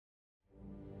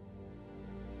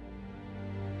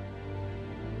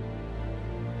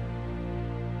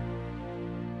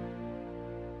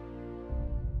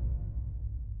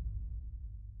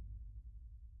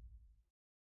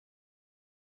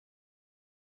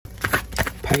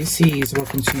Pisces,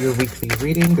 welcome to your weekly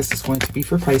reading. This is going to be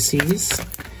for Pisces.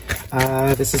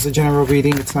 This is a general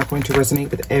reading. It's not going to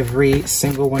resonate with every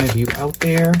single one of you out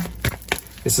there.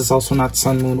 This is also not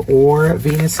Sun, Moon, or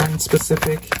Venus sign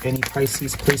specific. Any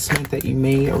Pisces placement that you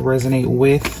may resonate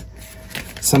with,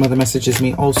 some of the messages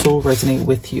may also resonate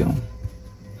with you.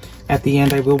 At the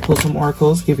end, I will pull some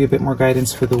oracles, give you a bit more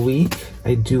guidance for the week.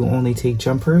 I do only take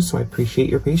jumpers, so I appreciate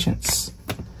your patience.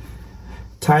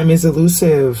 Time is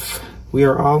elusive. We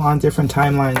are all on different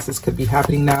timelines. This could be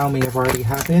happening now, may have already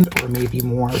happened, or may be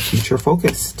more future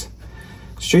focused.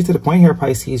 Straight to the point here,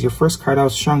 Pisces. Your first card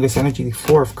out, strongest energy, the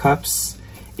Four of Cups,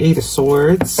 Eight of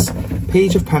Swords,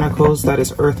 Page of Pentacles, that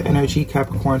is Earth energy,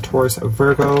 Capricorn, Taurus,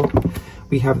 Virgo.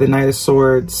 We have the Knight of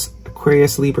Swords,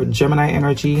 Aquarius, Libra, Gemini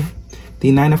energy,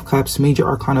 the Nine of Cups, Major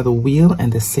Arcana, the Wheel,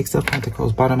 and the Six of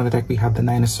Pentacles. Bottom of the deck, we have the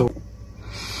Nine of Swords.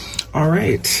 All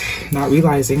right, not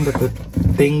realizing that the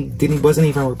thing wasn't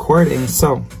even recording.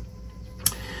 So,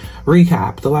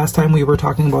 recap. The last time we were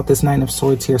talking about this Nine of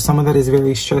Swords here, someone that is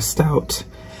very stressed out.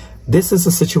 This is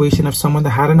a situation of someone that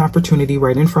had an opportunity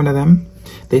right in front of them.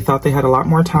 They thought they had a lot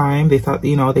more time. They thought,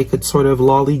 they could sort of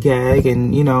lollygag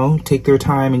and, take their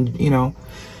time and,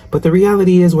 but the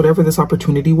reality is whatever this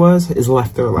opportunity was is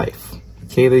left their life.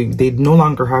 Okay, they no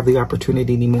longer have the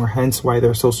opportunity anymore, hence why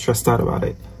they're so stressed out about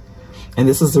it. And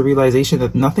this is the realization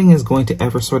that nothing is going to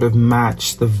ever sort of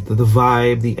match the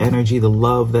vibe, the energy, the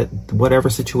love that whatever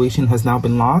situation has now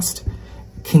been lost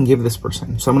can give this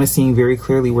person. So I'm going to see very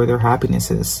clearly where their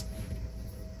happiness is.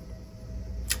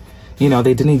 They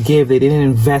didn't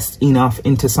invest enough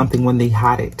into something when they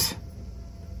had it.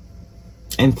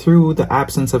 And through the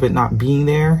absence of it not being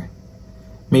there,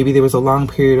 maybe there was a long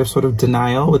period of sort of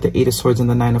denial with the Eight of Swords and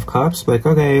the Nine of Cups. Like,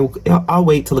 okay, I'll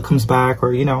wait till it comes back,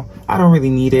 or, I don't really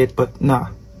need it, but nah.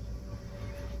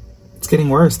 It's getting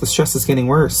worse. The stress is getting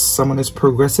worse. Someone is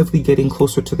progressively getting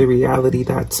closer to the reality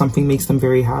that something makes them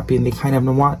very happy and they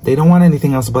don't want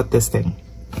anything else but this thing.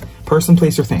 Person,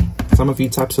 place, or thing. Some of you,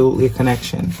 it's absolutely a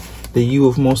connection that you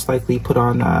have most likely put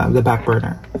on the back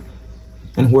burner.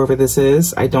 And whoever this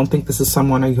is, I don't think this is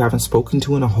someone you haven't spoken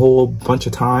to in a whole bunch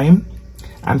of time.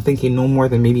 I'm thinking no more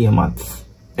than maybe a month.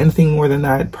 Anything more than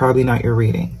that, probably not your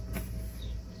reading.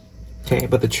 Okay,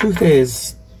 but the truth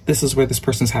is, this is where this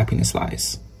person's happiness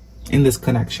lies. In this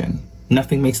connection.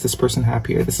 Nothing makes this person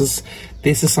happier. This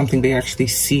is something they actually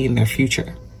see in their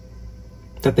future.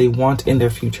 That they want in their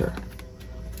future.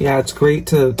 Yeah, it's great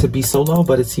to be solo,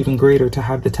 but it's even greater to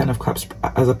have the Ten of Cups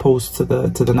as opposed to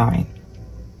the Nine.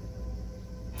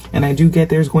 And I do get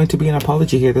there's going to be an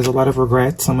apology here. There's a lot of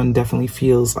regret. Someone definitely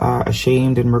feels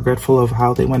ashamed and regretful of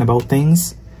how they went about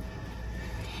things.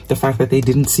 The fact that they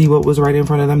didn't see what was right in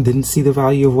front of them, didn't see the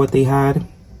value of what they had.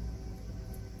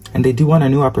 And they do want a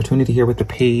new opportunity here with the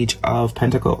Page of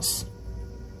Pentacles.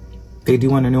 They do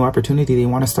want a new opportunity. They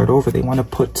want to start over. They want to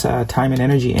put time and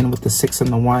energy in with the Six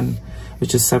and the One,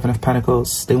 which is Seven of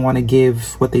Pentacles. They want to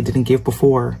give what they didn't give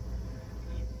before.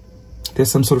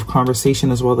 There's some sort of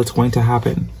conversation as well that's going to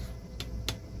happen.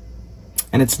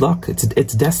 And it's luck, it's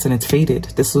destined, it's fated.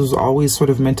 This was always sort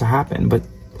of meant to happen, but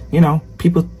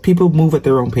people move at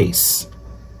their own pace.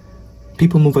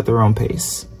 People move at their own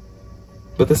pace.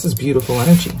 But this is beautiful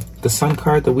energy. The Sun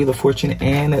card, the Wheel of Fortune,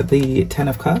 and the Ten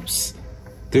of Cups.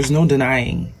 There's no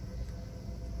denying.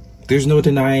 There's no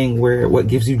denying what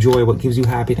gives you joy, what gives you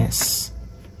happiness.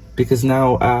 Because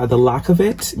now the lack of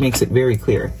it makes it very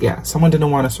clear. Yeah, someone didn't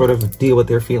want to sort of deal with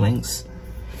their feelings.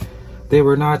 They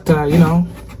were not,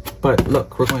 But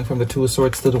look, we're going from the Two of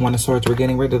Swords to the One of Swords. We're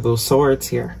getting rid of those swords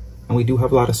here. And we do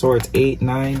have a lot of swords. 8,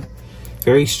 9.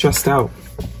 Very stressed out.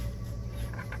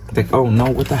 Like, oh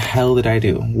no, what the hell did I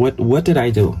do? What did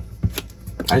I do?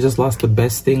 I just lost the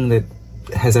best thing that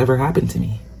has ever happened to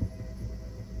me.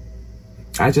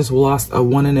 I just lost a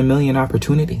 1 in a million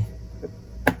opportunity.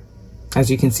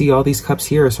 As you can see, all these cups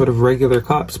here are sort of regular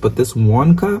cups. But this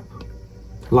one cup,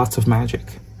 lots of magic.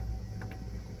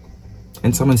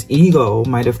 And someone's ego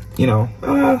might have,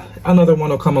 another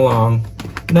one will come along.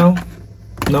 No,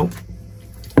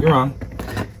 you're wrong.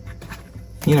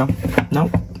 No,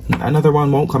 another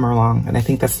one won't come along. And I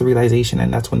think that's the realization,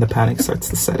 and that's when the panic starts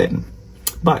to set in.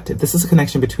 But if this is a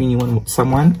connection between you and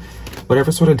someone,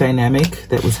 whatever sort of dynamic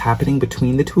that was happening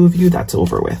between the two of you, that's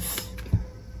over with.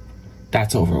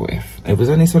 That's over with. If it was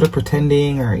any sort of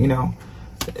pretending or,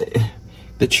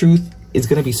 the truth is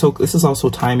going to be so. This is also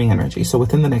timing energy. So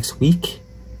within the next week,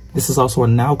 this is also a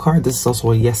now card. This is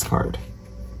also a yes card.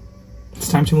 It's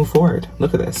time to move forward.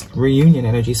 Look at this. Reunion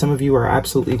energy. Some of you are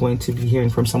absolutely going to be hearing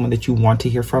from someone that you want to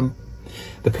hear from.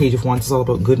 The Page of Wands is all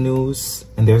about good news.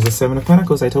 And there's the Seven of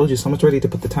Pentacles. I told you, someone's ready to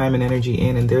put the time and energy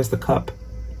in. And there's the Cup.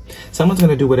 Someone's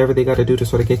going to do whatever they got to do to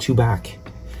sort of get you back.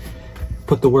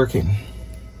 Put the work in.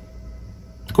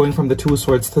 Going from the Two of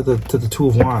Swords to the Two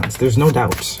of Wands, there's no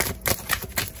doubt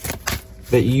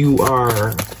that you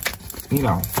are, you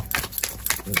know,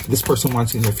 this person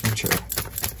wants you in their future.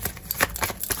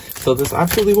 So this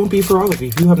absolutely won't be for all of you.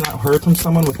 If you have not heard from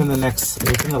someone within the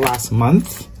last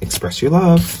month, express your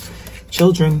love.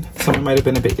 Children, someone might have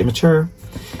been a bit immature.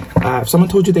 If someone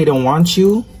told you they don't want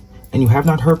you and you have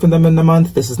not heard from them in the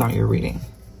month, this is not your reading.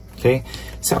 Okay,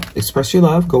 so express your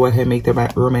love. Go ahead and make the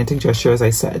romantic gesture. As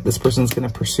I said, this person's going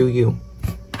to pursue you.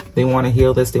 They want to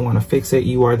heal this. They want to fix it.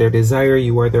 You are their desire.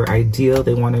 You are their ideal.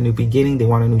 They want a new beginning. They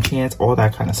want a new chance, all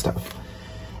that kind of stuff.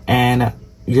 And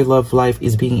your love life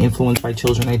is being influenced by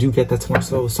children. I do get that's more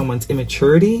so someone's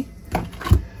immaturity,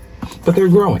 but they're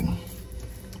growing.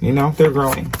 You know, they're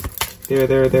growing.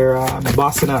 They're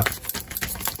bossing up.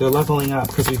 They're leveling up,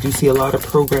 because we do see a lot of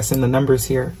progress in the numbers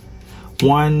here.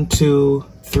 1, 2,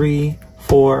 3,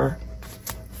 4,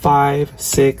 5,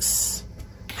 6,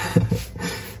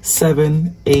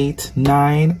 7, 8,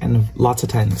 9, and lots of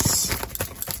 10s.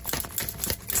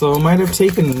 So it might have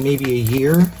taken maybe a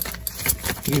year.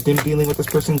 You've been dealing with this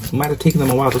person. It might have taken them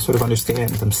a while to sort of understand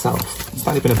themselves. It's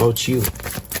not even about you.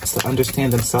 It's to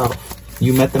understand themselves.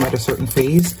 You met them at a certain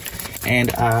phase, and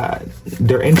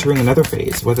they're entering another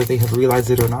phase, whether they have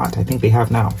realized it or not. I think they have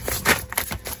now.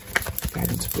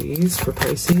 Guidance, please, for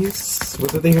Pisces.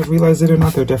 Whether they have realized it or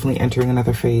not, they're definitely entering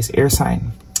another phase. Air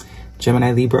sign.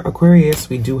 Gemini, Libra, Aquarius.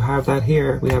 We do have that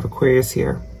here. We have Aquarius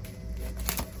here.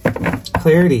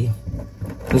 Clarity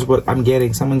is what I'm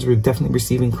getting. Someone's definitely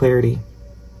receiving clarity.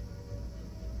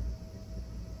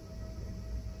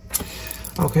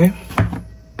 Okay.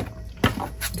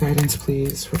 Guidance,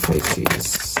 please, for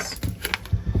Pisces.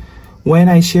 When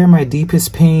I share my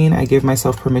deepest pain, I give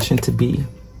myself permission to be.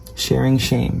 Sharing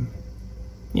shame.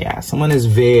 Yeah, someone is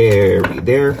very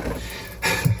there.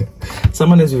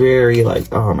 Someone is very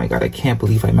like, oh my God, I can't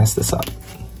believe I messed this up.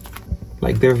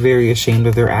 Like, they're very ashamed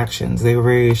of their actions. They were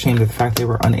very ashamed of the fact they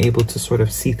were unable to sort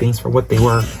of see things for what they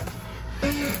were.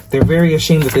 They're very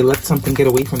ashamed that they let something get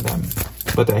away from them.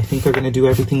 But I think they're going to do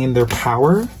everything in their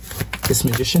power, this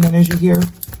Magician energy here,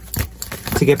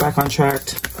 to get back on track,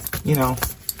 you know,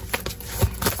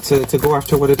 to go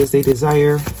after what it is they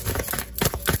desire.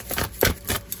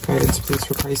 Guidance, please,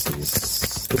 for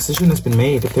Pisces. Decision has been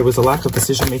made. If there was a lack of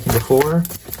decision making before,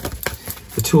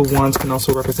 the Two of Wands can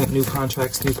also represent new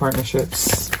contracts, new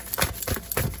partnerships.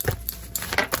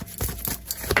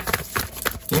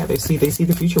 Yeah, they see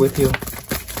the future with you.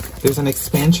 There's an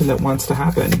expansion that wants to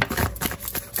happen.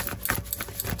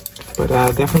 But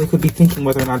definitely could be thinking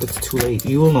whether or not it's too late.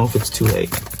 You will know if it's too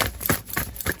late.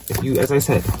 If you, as I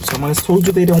said, if someone has told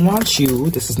you they don't want you,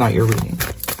 this is not your reading.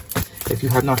 If you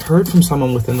have not heard from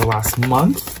someone within the last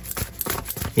month,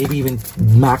 maybe even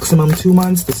maximum 2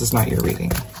 months, this is not your reading.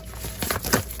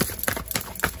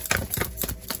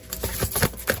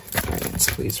 Guidance,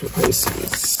 please, for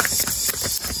Pisces.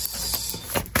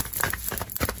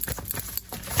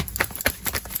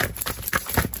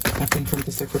 Nothing from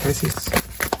this deck for Pisces.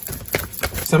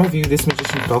 Some of you, this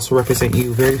Magician could also represent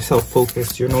you, very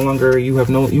self-focused. You're no longer, you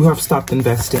have stopped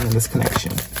investing in this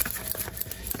connection.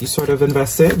 You sort of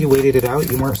invested, you waited it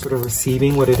out, you weren't sort of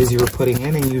receiving what it is you were putting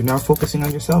in, and you're now focusing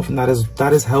on yourself, and that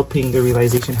is helping the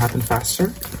realization happen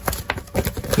faster.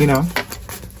 You know?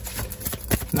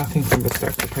 Nothing from this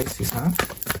deck for Pisces, huh?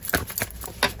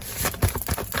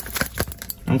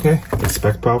 Okay,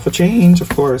 expect powerful change, of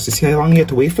course. You see how long you had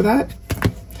to wait for that?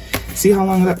 See how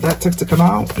long that took to come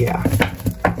out? Yeah.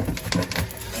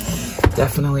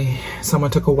 Definitely.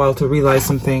 Someone took a while to realize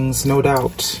some things, no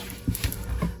doubt.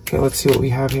 Okay, let's see what we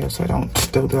have here so I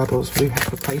don't double. What do we have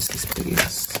for Pisces,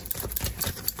 please?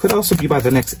 Could also be by the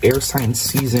next air sign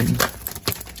season,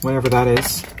 whatever that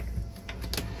is.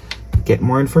 Get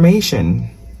more information.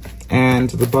 And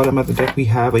the bottom of the deck we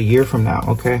have a year from now,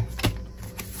 okay?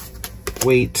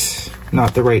 Wait,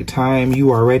 not the right time.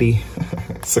 You are ready.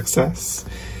 Success.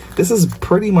 This is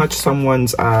pretty much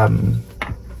someone's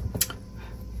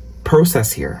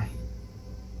process here.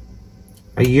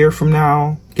 A year from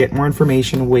now, get more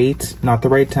information, wait, not the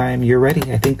right time, you're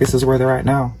ready. I think this is where they're at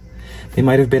now. They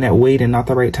might have been at wait and not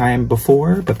the right time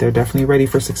before, but they're definitely ready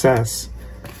for success.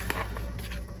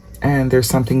 And there's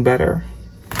something better.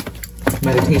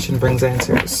 Meditation brings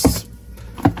answers.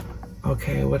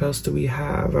 Okay, what else do we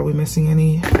have? Are we missing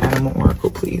any? Animal Oracle,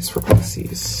 please, for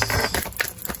Pisces.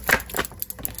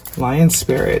 Lion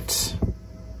Spirit.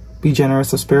 Be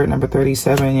generous of spirit, number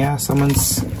 37. Yeah,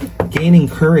 someone's gaining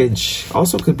courage.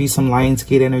 Also could be some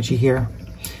Lionsgate energy here.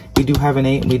 We do have an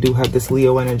 8, and we do have this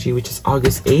Leo energy, which is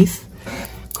August 8th.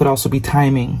 could also be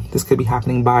timing. This could be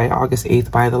happening by August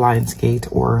 8th by the Lion's Gate,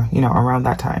 or, you know, around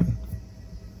that time.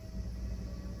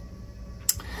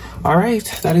 All right,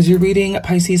 that is your reading,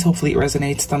 Pisces. Hopefully it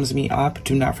resonates. Thumbs me up.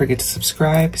 Do not forget to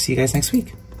subscribe. See you guys next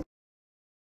week.